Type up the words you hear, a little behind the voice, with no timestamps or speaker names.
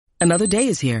Another day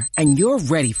is here, and you're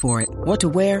ready for it. What to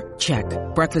wear? Check.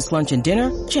 Breakfast, lunch, and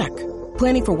dinner? Check.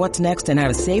 Planning for what's next and how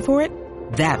to save for it?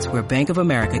 That's where Bank of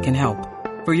America can help.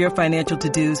 For your financial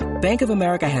to-dos, Bank of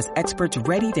America has experts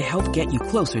ready to help get you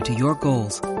closer to your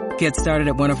goals. Get started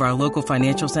at one of our local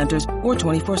financial centers or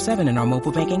 24/7 in our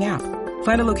mobile banking app.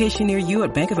 Find a location near you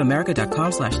at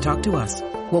bankofamerica.com/talktous.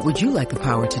 What would you like the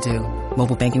power to do?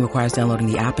 Mobile banking requires downloading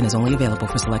the app and is only available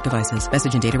for select devices.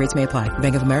 Message and data rates may apply.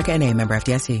 Bank of America NA, member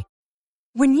FDIC.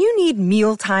 When you need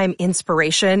mealtime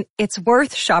inspiration, it's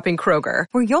worth shopping Kroger,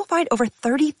 where you'll find over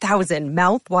 30,000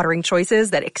 mouth-watering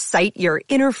choices that excite your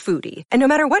inner foodie. And no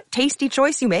matter what tasty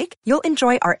choice you make, you'll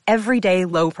enjoy our everyday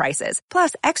low prices,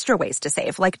 plus extra ways to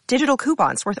save, like digital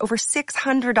coupons worth over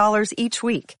 $600 each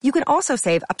week. You can also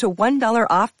save up to $1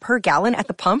 off per gallon at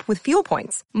the pump with fuel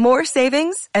points. More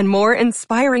savings and more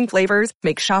inspiring flavors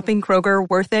make shopping Kroger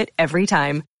worth it every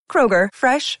time. Kroger,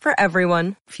 fresh for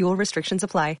everyone. Fuel restrictions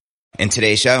apply. In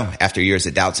today's show, after years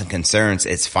of doubts and concerns,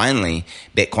 it's finally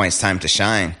Bitcoin's time to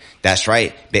shine. That's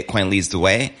right. Bitcoin leads the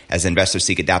way as investors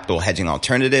seek adaptable hedging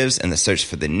alternatives in the search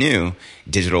for the new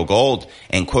digital gold.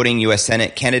 And quoting U.S.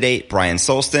 Senate candidate Brian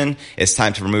Solston, it's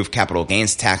time to remove capital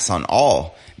gains tax on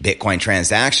all Bitcoin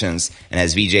transactions. And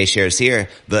as VJ shares here,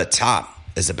 the top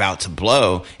is about to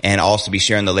blow. And I'll also be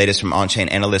sharing the latest from on-chain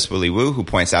analyst Willy Woo, who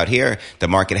points out here the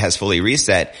market has fully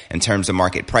reset in terms of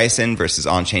market pricing versus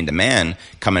on-chain demand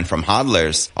coming from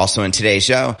hodlers. Also in today's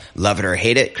show, love it or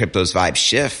hate it, crypto's vibe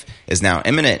shift is now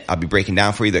imminent. I'll be breaking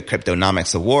down for you the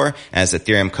cryptonomics of war. As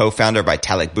Ethereum co-founder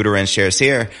Vitalik Buterin shares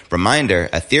here, reminder,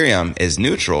 Ethereum is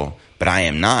neutral, but I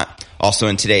am not. Also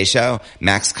in today's show,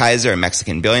 Max Kaiser and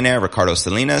Mexican billionaire Ricardo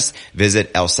Salinas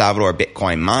visit El Salvador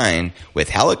Bitcoin mine with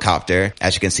helicopter.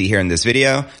 As you can see here in this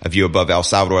video, a view above El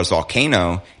Salvador's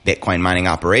volcano Bitcoin mining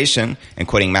operation. And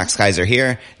quoting Max Kaiser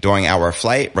here, during our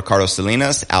flight, Ricardo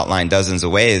Salinas outlined dozens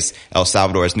of ways El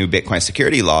Salvador's new Bitcoin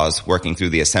security laws working through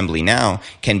the assembly now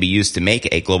can be used to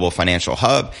make a global financial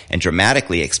hub and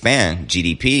dramatically expand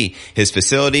GDP. His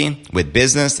facility with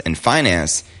business and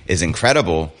finance is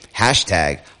incredible.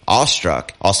 Hashtag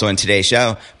awestruck. Also in today's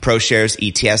show, ProShares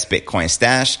ETF's Bitcoin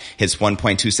stash hits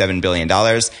 $1.27 billion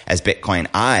as Bitcoin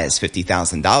eyes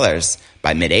 $50,000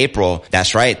 by mid-April.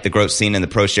 That's right. The growth seen in the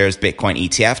ProShares Bitcoin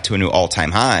ETF to a new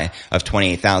all-time high of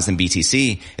 28,000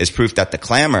 BTC is proof that the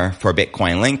clamor for a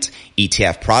Bitcoin-linked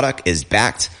ETF product is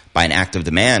backed by an active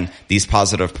demand. These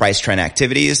positive price trend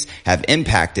activities have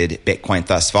impacted Bitcoin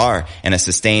thus far, and a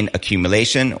sustained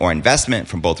accumulation or investment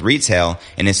from both retail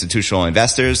and institutional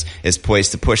investors is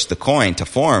poised to push the coin to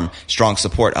form strong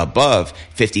support above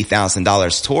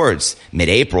 $50,000 towards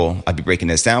mid-April. I'll be breaking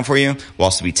this down for you. We'll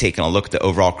also be taking a look at the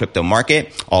overall crypto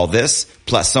market. All this,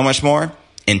 plus so much more,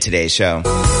 in today's show.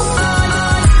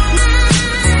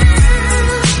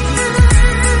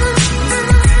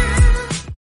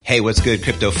 Hey, what's good,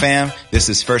 crypto fam? This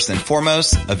is first and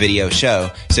foremost a video show.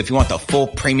 So if you want the full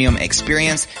premium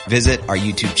experience, visit our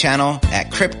YouTube channel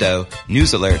at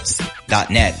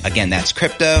cryptonewsalerts.net. Again, that's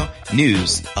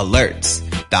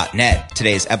cryptonewsalerts.net.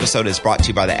 Today's episode is brought to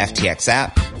you by the FTX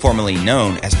app, formerly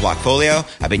known as Blockfolio.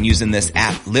 I've been using this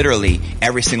app literally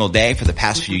every single day for the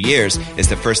past few years. It's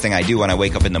the first thing I do when I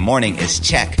wake up in the morning is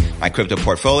check my crypto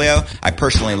portfolio. I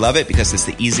personally love it because it's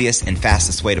the easiest and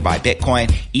fastest way to buy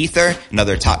Bitcoin, Ether, and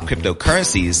other top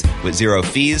cryptocurrencies with zero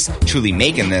fees, truly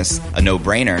making this a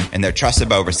no-brainer. And they're trusted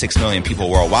by over 6 million people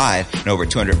worldwide and over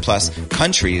 200 plus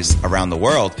countries around the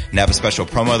world. And they have a special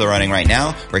promo they're running right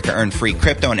now where you can earn free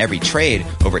crypto in every trade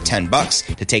over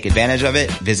 $10. To take advantage of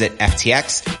it, visit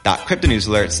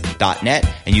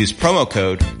ftx.cryptonewsalerts.net and use promo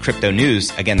code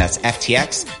CryptoNews. Again, that's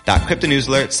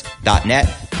ftx.cryptonewsalerts.net,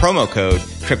 promo code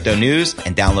CryptoNews,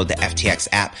 and download the FTX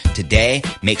app today.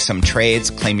 Make some trades,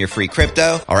 claim your free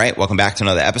crypto. All right, welcome back to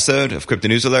another episode of Crypto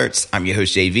News Alerts. I'm your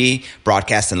host, JV,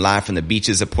 broadcasting live from the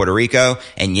beaches of Puerto Rico.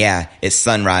 And yeah, it's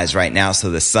sunrise right now, so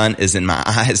the sun is in my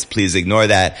eyes. Please ignore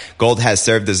that. Gold has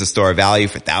served as a store of value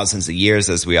for thousands of years,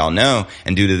 as we all know.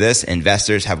 And due to this,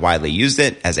 investors have widely used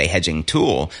it as a hedging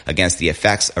tool against the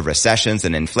effects of recessions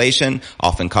and inflation,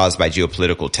 often caused by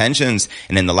geopolitical tensions.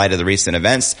 And in the light of the recent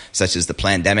events, such as the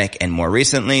pandemic and more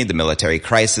recently, the military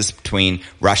crisis between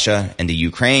Russia and the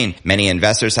Ukraine, many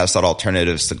investors have sought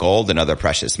alternatives to gold and other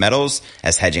precious metals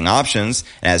as hedging options.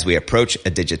 And as we approach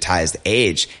a digitized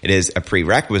age, it is a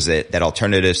prerequisite that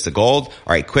alternatives to gold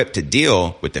are equipped to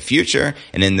deal with the future.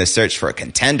 And in the search for a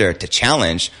contender to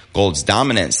challenge gold's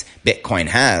dominance, Bitcoin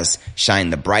has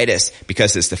shined the brightest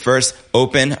because it's the first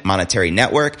open monetary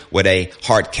network with a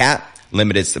hard cap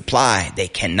limited supply. They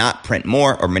cannot print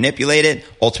more or manipulate it,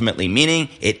 ultimately meaning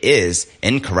it is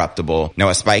incorruptible. Now,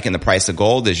 a spike in the price of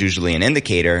gold is usually an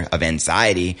indicator of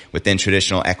anxiety within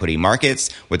traditional equity markets,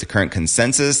 with the current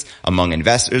consensus among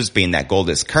investors being that gold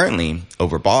is currently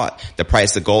overbought. The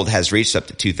price of gold has reached up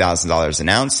to $2,000 an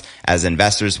ounce as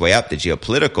investors weigh up the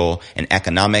geopolitical and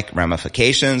economic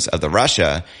ramifications of the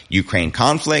Russia-Ukraine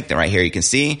conflict. And right here you can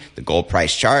see the gold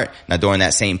price chart. Now, during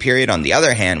that same period, on the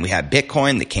other hand, we have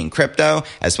Bitcoin, the king crypto,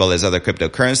 as well as other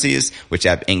cryptocurrencies, which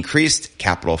have increased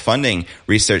capital funding.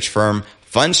 Research firm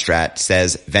Fundstrat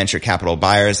says venture capital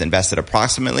buyers invested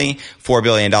approximately $4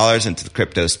 billion into the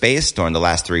crypto space during the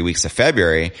last 3 weeks of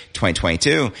February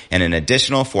 2022, and an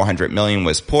additional $400 million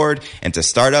was poured into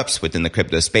startups within the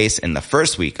crypto space in the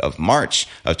first week of March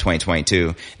of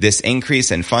 2022. This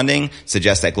increase in funding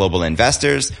suggests that global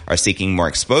investors are seeking more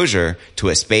exposure to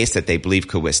a space that they believe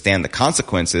could withstand the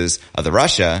consequences of the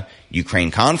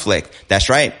Russia-Ukraine conflict. That's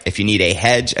right. If you need a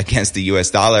hedge against the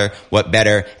US dollar, what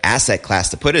better asset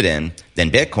class to put it in than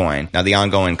Bitcoin? Now, the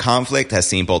ongoing conflict has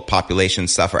seen both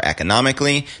populations suffer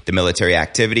economically. The military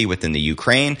activity within the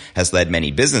Ukraine has led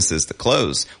many businesses to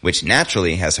close, which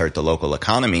naturally has hurt the local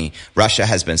economy. Russia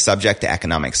has been subject to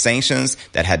economic sanctions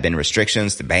that had been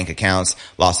restrictions to bank accounts,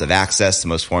 loss of access to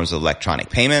most forms of electronic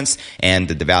payments, and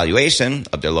the devaluation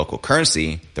of their local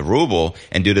currency, the ruble.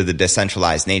 And due to the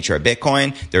decentralized nature of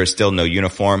Bitcoin, there is still no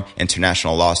uniform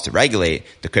international laws to regulate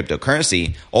the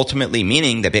cryptocurrency, ultimately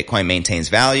meaning that Bitcoin maintains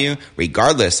value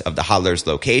regardless of the hodler's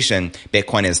location.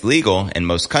 Bitcoin is legal in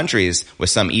most countries,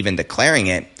 with some even declaring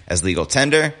it as legal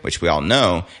tender, which we all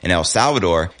know, in El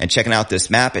Salvador. And checking out this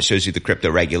map, it shows you the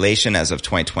crypto regulation as of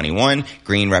 2021,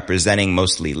 green representing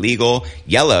mostly legal,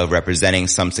 yellow representing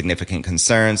some significant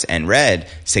concerns, and red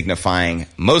signifying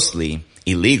mostly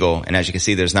illegal. And as you can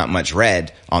see, there's not much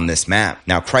red on this map.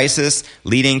 Now, crisis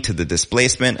leading to the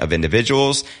displacement of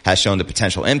individuals has shown the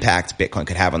potential impact Bitcoin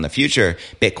could have on the future.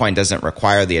 Bitcoin doesn't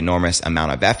require the enormous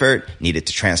amount of effort needed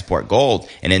to transport gold.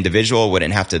 An individual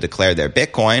wouldn't have to declare their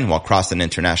Bitcoin while crossing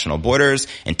international borders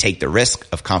and take the risk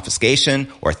of confiscation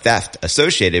or theft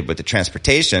associated with the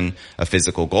transportation of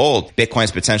physical gold.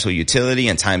 Bitcoin's potential utility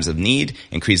in times of need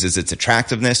increases its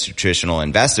attractiveness to traditional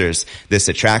investors. This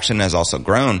attraction has also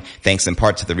grown thanks in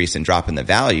part to the recent drop in the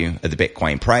value of the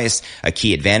Bitcoin price. A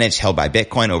key advantage held by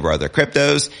Bitcoin over other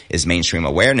cryptos is mainstream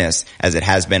awareness, as it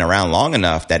has been around long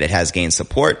enough that it has gained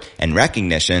support and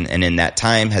recognition, and in that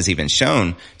time has even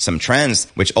shown some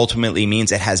trends, which ultimately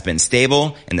means it has been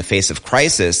stable in the face of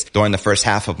crisis. During the first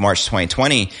half of March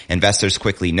 2020, investors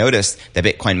quickly noticed that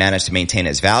Bitcoin managed to maintain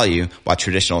its value while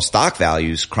traditional stock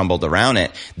values crumbled around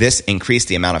it. This increased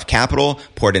the amount of capital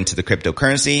poured into the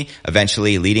cryptocurrency,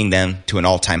 eventually leading them to an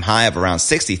all-time high of around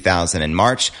 60,000 in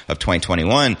March of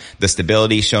 2021. The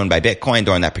stability shown by Bitcoin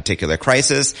during that particular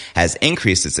crisis has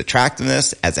increased its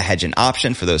attractiveness as a hedge and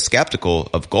option for those skeptical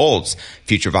of gold's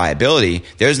future viability.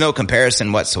 There's no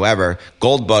comparison whatsoever.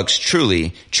 Gold bugs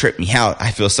truly trip me out. I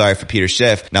feel sorry for Peter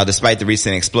Schiff. Now, despite the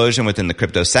recent explosion within the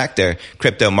crypto sector,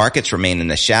 crypto markets remain in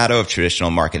the shadow of traditional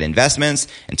market investments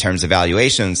in terms of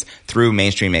valuations. Through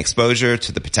mainstream exposure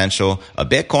to the potential of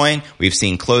Bitcoin, we've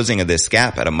seen closing of this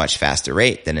gap at a much faster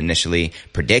rate than initially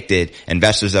predicted.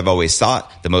 Investors have always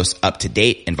sought the most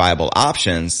up-to-date and viable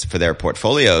options for their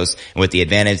portfolios. And with the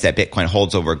advantage that Bitcoin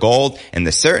holds over gold and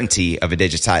the certainty of a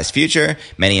digitized future,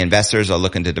 many investors are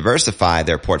looking to diversify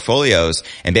their portfolios,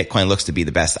 and Bitcoin looks to be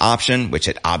the best option, which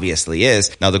it obviously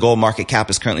is. Now, the gold market cap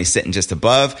is currently sitting just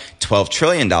above $12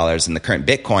 trillion, and the current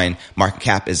Bitcoin market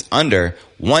cap is under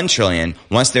 $1 trillion.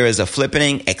 Once there is a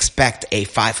flippening, expect a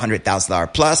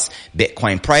 $500,000 plus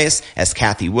Bitcoin price, as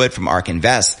Kathy Wood from ARK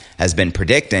Invest has been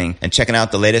predicting. And checking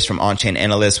out the latest from on-chain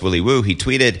analyst Willy Woo, he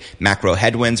tweeted, macro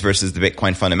headwinds versus the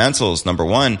Bitcoin fundamentals. Number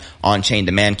 1, on-chain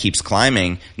demand keeps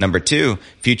climbing. Number 2,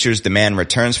 futures demand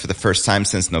returns for the first time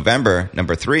since November.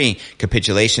 Number 3,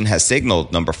 capitulation has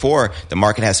signaled. Number 4, the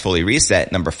market has fully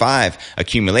reset. Number 5,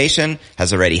 accumulation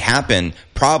has already happened.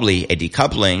 Probably a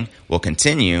decoupling will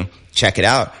continue. Check it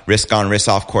out. Risk on, risk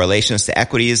off correlations to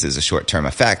equities is a short-term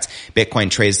effect.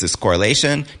 Bitcoin trades this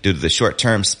correlation due to the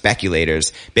short-term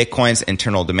speculators. Bitcoin's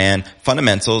internal demand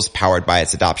fundamentals, powered by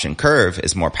its adoption curve,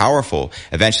 is more powerful.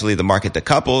 Eventually, the market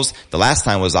decouples. The last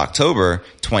time was October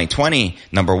 2020.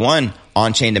 Number 1,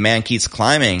 on-chain demand keeps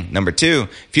climbing. Number 2,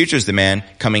 futures demand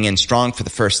coming in strong for the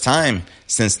first time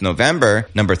since November.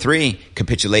 Number 3,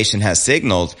 capitulation has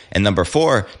signaled. And number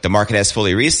 4, the market has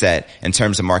fully reset in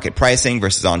terms of market pricing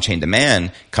versus on-chain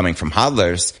demand coming from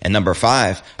hodlers. And number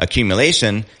 5,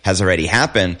 accumulation has already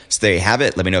happened. So there you have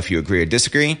it. Let me know if you agree or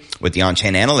disagree with the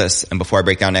on-chain analysts. And before I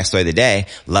break down next story of the day,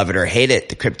 love it or hate it,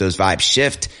 the crypto's vibe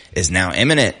shift is now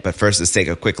imminent. But first, let's take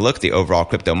a quick look at the overall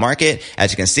crypto market.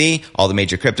 As you can see, all the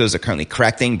major cryptos are currently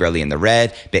correcting, barely in the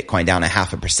red. Bitcoin down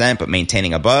 0.5%, but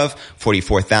maintaining above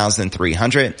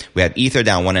 44,300. We have Ether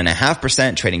down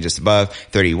 1.5%, trading just above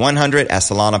 3,100. As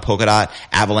Solana, Polkadot,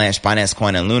 Avalanche, Binance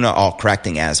Coin, and Luna all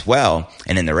correcting as well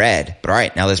and in the red. But all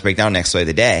right, now let's break down next story of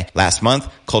the day. Last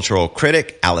month, cultural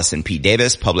critic Allison P.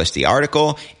 Davis published the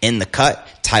article In the Cut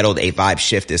titled A Vibe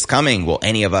Shift is Coming. Will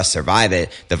any of us survive it?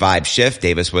 The vibe shift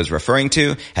Davis was referring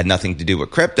to had nothing to do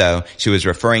with crypto. She was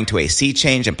referring to a sea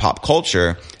change in pop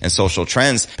culture and social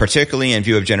trends, particularly in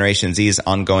view of Generation Z's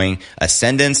ongoing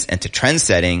ascendance into trend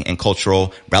setting and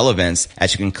cultural relevance.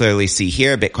 As you can clearly see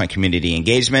here, Bitcoin community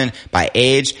engagement by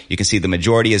age, you can see the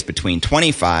majority is between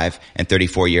 25 and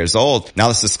 34 years old. Now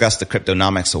let's discuss the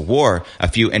cryptonomics of war. A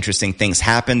few interesting things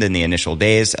happened in the initial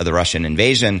days of the Russian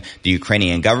invasion. The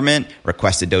Ukrainian government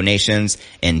requested donations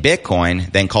in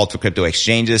Bitcoin, then called for crypto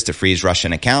exchanges to freeze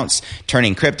Russian accounts.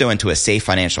 Turning crypto into a safe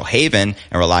financial haven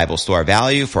and reliable store of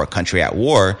value for a country at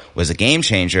war was a game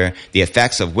changer, the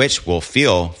effects of which we'll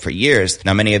feel for years.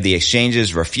 Now, many of the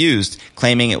exchanges refused,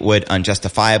 claiming it would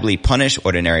unjustifiably punish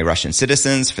ordinary Russian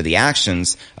citizens for the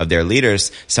actions of their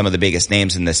leaders. Some of the biggest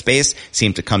names in this space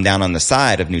seem to come down on the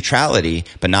side of neutrality,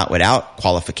 but not without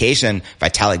qualification.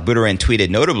 Vitalik Buterin tweeted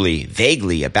notably,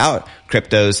 vaguely about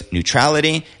crypto's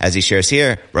neutrality, as he shares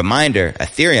here. Reminder,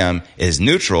 Ethereum is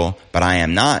neutral, but I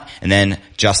am not. And then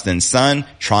Justin Sun,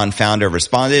 Tron founder,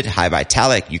 responded, Hi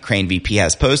Vitalik, Ukraine VP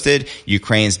has posted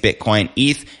Ukraine's Bitcoin,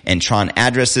 ETH, and Tron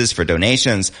addresses for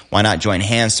donations. Why not join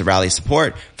hands to rally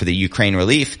support for the Ukraine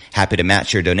relief? Happy to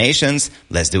match your donations.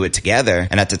 Let's do it together.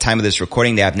 And at the time of this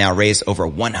recording, they have now raised over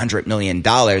 $100 million in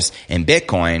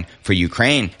Bitcoin for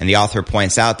Ukraine. And the author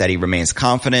points out that he remains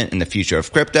confident in the future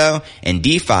of crypto and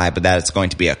DeFi, but that it's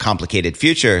going to be a complicated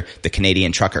future. The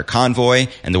Canadian trucker convoy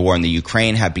and the war in the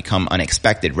Ukraine have become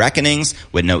unexpected reckonings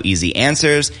with no easy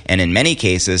answers, and in many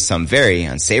cases, some very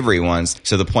unsavory ones.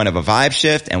 So the point of a vibe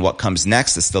shift and what comes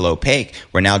next is still opaque.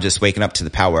 We're now just waking up to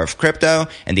the power of crypto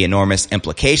and the enormous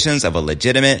implications of a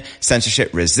legitimate,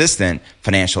 censorship-resistant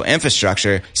financial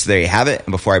infrastructure. So there you have it.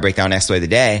 And before I break down next story of the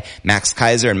day, Max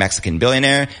Kaiser, a Mexican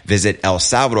billionaire, visit El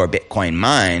Salvador Bitcoin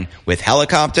mine with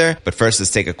helicopter. But first,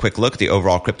 let's take a quick look at the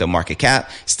overall crypto market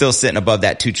cap. Still sitting above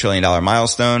that $2 trillion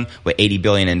milestone with $80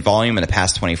 billion in volume in the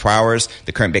past 24 hours.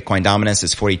 The current Bitcoin dominance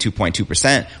is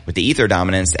 42.2%, with the Ether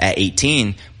dominance at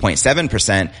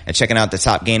 18.7%. And checking out the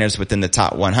top gainers within the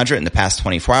top 100 in the past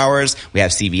 24 hours, we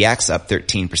have CVX up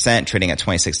 13%, trading at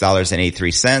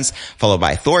 $26.83, followed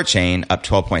by Thorchain up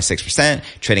 12.6%,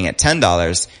 trading at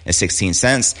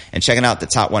 $10.16. And checking out the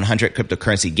top 100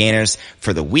 cryptocurrency gainers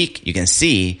for the week, you can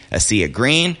see a sea of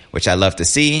green, which I love to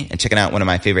see. And checking out one of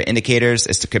my favorite indicators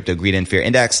is the Crypto Greed and Fear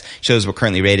Index. Shows we're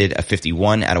currently rated a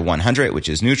 51 out of 100, which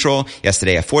is neutral.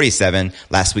 Yesterday a 47,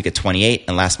 last week a 28,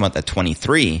 and last month a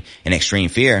 23 in extreme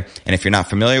fear. And if you're not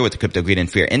familiar with the Crypto Greed and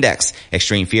Fear Index,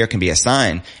 extreme fear can be a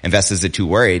sign investors are too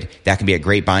worried. That can be a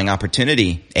great buying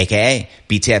opportunity, aka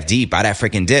BTFD, buy that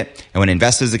freaking dip. And when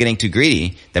investors are getting too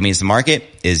greedy, that means the market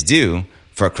is due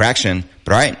for a correction.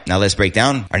 But all right, now let's break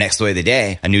down our next story of the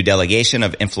day. A new delegation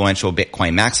of influential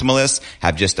Bitcoin maximalists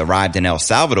have just arrived in El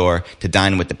Salvador to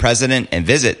dine with the president and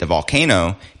visit the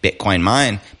volcano Bitcoin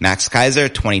mine. Max Kaiser,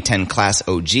 2010 class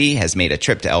OG, has made a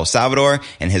trip to El Salvador,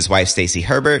 and his wife Stacey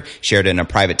Herbert shared in a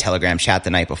private Telegram chat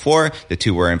the night before. The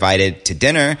two were invited to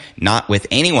dinner, not with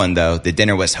anyone though. The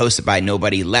dinner was hosted by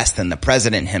nobody less than the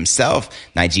president himself,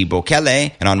 Nayib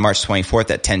Bukele. And on March 24th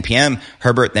at 10 p.m.,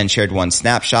 Herbert then shared one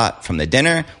snapshot from the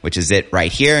dinner, which is it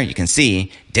right here. You can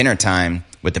see dinner time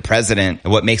with the president.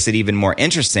 And what makes it even more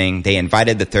interesting, they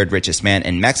invited the third richest man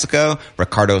in Mexico,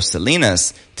 Ricardo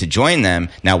Salinas, to join them.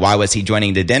 Now, why was he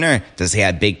joining the dinner? Does he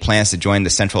have big plans to join the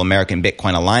Central American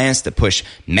Bitcoin Alliance to push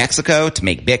Mexico to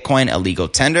make Bitcoin a legal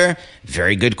tender?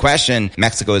 Very good question.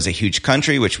 Mexico is a huge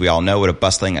country, which we all know, with a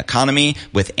bustling economy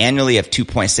with annually of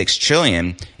 2.6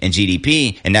 trillion in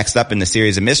GDP. And next up in the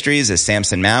series of mysteries is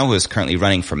Samson Mow, who is currently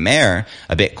running for mayor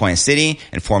of Bitcoin City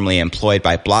and formerly employed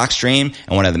by Blockstream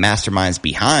and one of the masterminds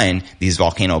behind these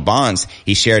volcano bonds.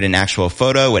 He shared an actual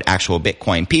photo with actual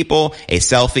Bitcoin people, a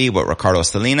selfie with Ricardo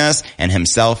Salinas, Salinas and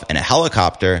himself in a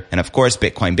helicopter. And of course,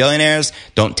 Bitcoin billionaires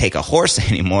don't take a horse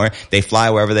anymore. They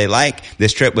fly wherever they like.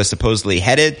 This trip was supposedly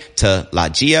headed to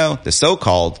Lajío, the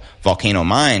so-called volcano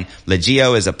mine.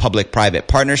 Lajío is a public-private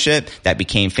partnership that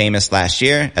became famous last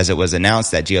year as it was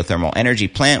announced that geothermal energy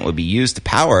plant would be used to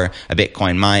power a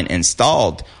Bitcoin mine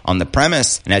installed on the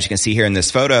premise. And as you can see here in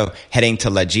this photo, heading to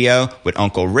Lajío with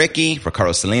Uncle Ricky,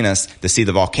 Ricardo Salinas, to see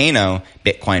the volcano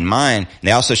Bitcoin mine. And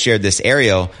they also shared this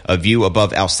aerial, a view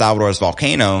above El Salvador's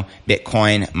volcano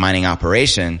Bitcoin mining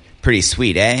operation. Pretty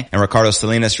sweet, eh? And Ricardo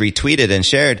Salinas retweeted and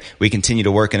shared, "We continue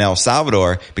to work in El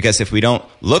Salvador because if we don't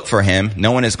look for him,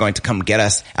 no one is going to come get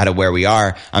us out of where we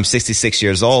are. I'm 66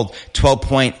 years old,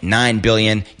 12.9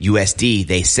 billion USD,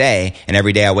 they say. And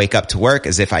every day I wake up to work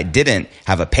as if I didn't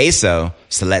have a peso.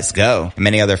 So let's go." And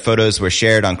many other photos were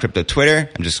shared on crypto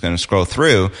Twitter. I'm just going to scroll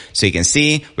through so you can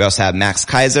see. We also have Max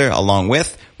Kaiser along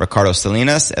with Ricardo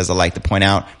Salinas, as I like to point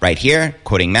out right here,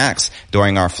 quoting Max,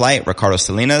 "During our flight, Ricardo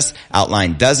Salinas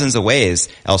outlined dozens of ways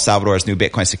El Salvador's new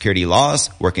Bitcoin security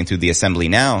laws, working through the assembly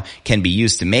now, can be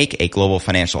used to make a global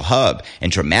financial hub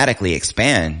and dramatically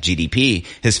expand GDP.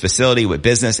 His facility with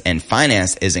business and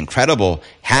finance is incredible.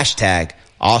 Hashtag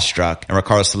awestruck." And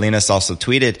Ricardo Salinas also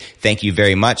tweeted, "Thank you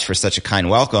very much for such a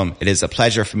kind welcome. It is a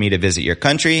pleasure for me to visit your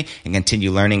country and continue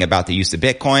learning about the use of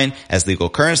Bitcoin as legal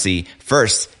currency.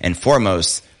 First and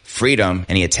foremost, freedom."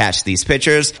 And he attached these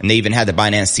pictures, and they even had the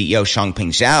Binance CEO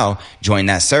Changpeng Zhao join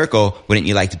that circle. Wouldn't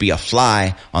you like to be a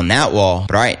fly on that wall?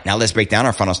 But all right, now let's break down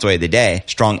our final story of the day.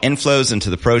 Strong inflows into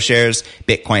the ProShares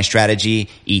Bitcoin Strategy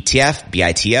ETF,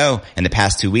 BITO, in the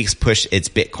past 2 weeks pushed its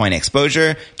Bitcoin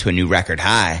exposure to a new record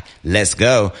high. Let's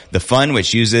go. The fund,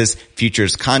 which uses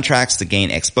futures contracts to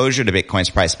gain exposure to Bitcoin's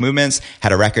price movements,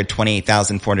 had a record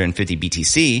 28,450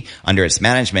 BTC under its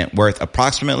management, worth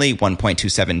approximately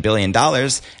 $1.27 billion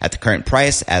at the current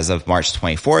price as of March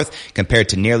 24th, compared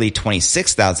to nearly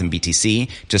 26,000 BTC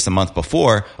just a month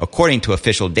before, according to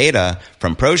official data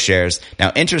from ProShares.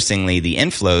 Now, interestingly, the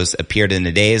inflows appeared in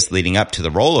the days leading up to the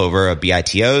rollover of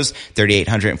BITO's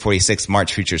 3,846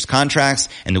 March futures contracts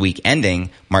and the week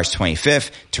ending March 25th.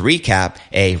 To recap,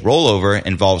 a rollover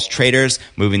involves traders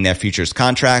moving their futures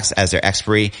contracts as their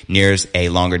expiry nears a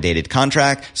longer dated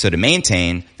contract, so to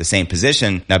maintain the same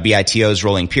position. Now, BITO's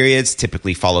rolling periods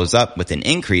typically follows up with an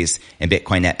increase in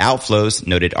Bitcoin net outflows,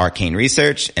 noted Arcane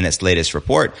Research in its latest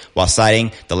report, while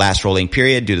citing the last rolling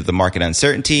period due to the market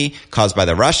uncertainty caused by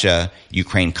the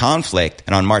Russia-Ukraine conflict.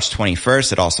 And on March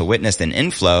 21st, it also witnessed an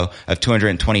inflow of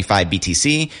 225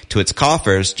 BTC to its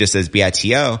coffers, just as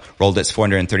BITO rolled its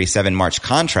 437 March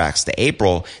contracts to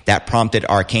April. That prompted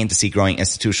Arcane to see growing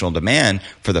institutional demand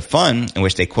for the fund, in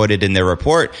which they quoted in their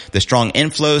report, "The strong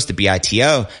inflows to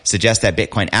BITO suggest that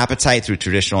Bitcoin appetite through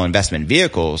traditional investment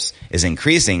vehicles is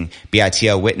increasing.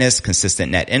 BITO witnessed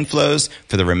consistent net inflows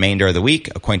for the remainder of the week,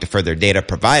 according to further data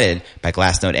provided by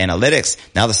Glassnode Analytics."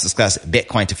 Now let's discuss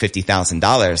Bitcoin to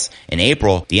 $50,000. In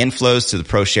April, the inflows to the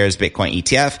ProShares Bitcoin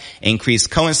ETF increase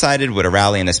coincided with a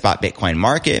rally in the spot Bitcoin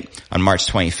market on March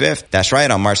 25th. That's right,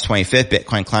 on March 25th,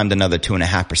 Bitcoin climbed another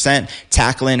 2.5%,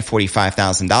 tackling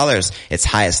 $45,000, its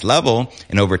highest level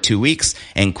in over 2 weeks.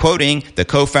 And quoting the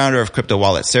co-founder of crypto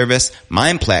wallet service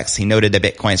Mindplex, he noted that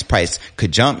Bitcoin's price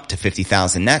could jump to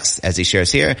 $50,000 next, as he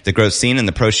shares here. The growth seen in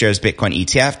the ProShares Bitcoin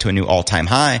ETF to a new all-time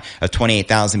high of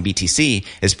 28,000 BTC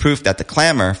is proof that the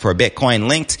clamor for a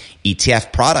Bitcoin-linked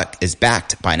ETF product is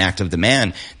backed by an active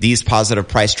demand. These positive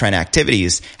price trend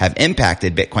activities have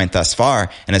impacted Bitcoin thus far,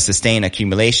 and a sustained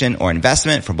accumulation or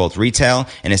investment from both retail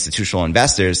and institutional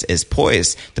investors is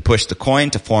poised to push the coin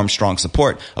to form strong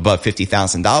support above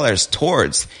 $50,000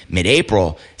 towards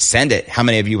mid-April. Send it. How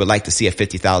many of you would like to see a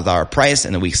 $50,000 price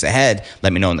in the weeks ahead?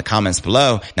 Let me know in the comments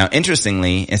below. Now,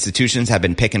 interestingly, institutions have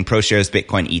been picking ProShares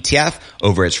Bitcoin ETF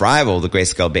over its rival, the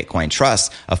Grayscale Bitcoin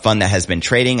Trust, a fund that has been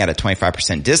trading at a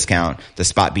 25% discount to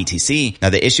spot BTC. Now,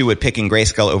 the issue with picking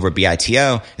Grayscale over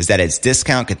BITO is that its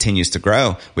discount continues to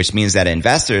grow, which means that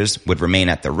investors would remain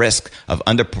at the risk of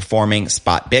underperforming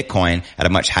spot Bitcoin at a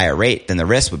much higher rate than the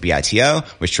risk with BITO,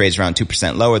 which trades around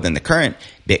 2% lower than the current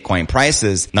Bitcoin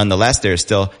prices. Nonetheless, there is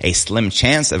still a slim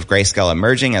chance of Grayscale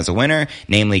emerging as a winner,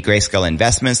 namely Grayscale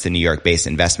Investments, the New York-based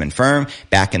investment firm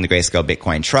back in the Grayscale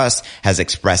Bitcoin Trust, has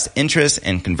expressed interest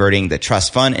in converting the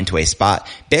trust fund into a spot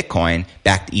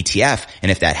Bitcoin-backed ETF.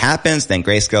 And if that happens, then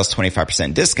Grayscale's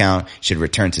 25% discount should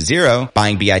return to zero.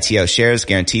 Buying BITO shares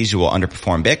guarantees you will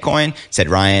underperform Bitcoin, said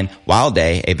Ryan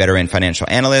Wilday, a veteran financial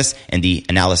analyst, in the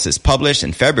analysis published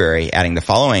in February, adding the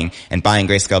following: "And buying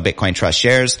Grayscale Bitcoin Trust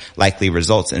shares likely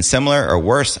results in similar or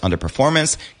worse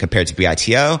underperformance compared to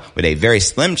BITO, with a very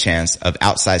slim chance of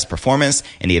outsized performance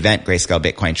in the event Grayscale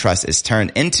Bitcoin Trust is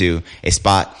turned into a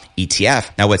spot ETF.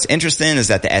 Now, what's interesting is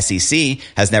that the SEC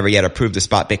has never yet approved a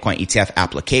spot Bitcoin ETF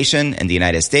application in the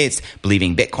United States,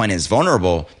 believing Bitcoin is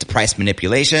vulnerable to price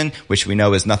manipulation, which we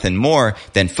know is nothing more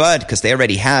than FUD, because they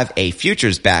already have a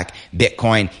futures-backed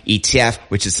Bitcoin ETF,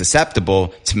 which is susceptible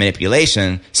to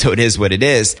manipulation. So it is what it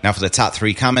is. Now, for the top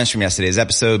 3 comments from yesterday's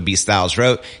episode, B Styles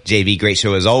wrote, JV, great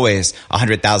show as always.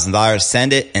 $100,000.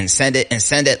 Send it and send it and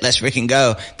send it. Let's freaking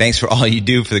go. Thanks for all you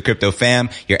do for the crypto fam.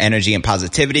 Your energy and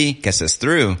positivity gets us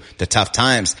through the tough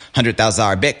times.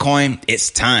 $100,000 Bitcoin.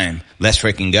 It's time. Let's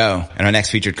freaking go. And our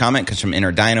next featured comment comes from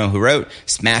Inner Dino, who wrote,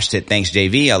 smashed it. Thanks,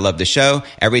 JV. I love the show.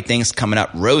 Everything's coming up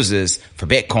roses for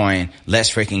Bitcoin. Let's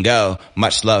freaking go.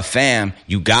 Much love, fam.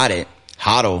 You got it.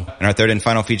 Hodl. And our third and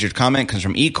final featured comment comes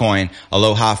from eCoin.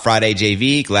 Aloha Friday,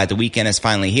 JV. Glad the weekend is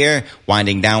finally here.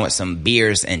 Winding down with some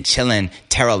beers and chilling.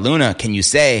 Terra Luna, can you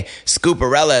say?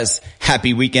 Scooparellas.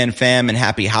 Happy weekend, fam, and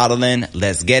happy hodling.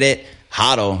 Let's get it.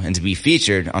 Hodl. And to be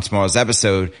featured on tomorrow's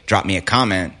episode, drop me a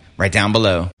comment right down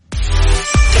below.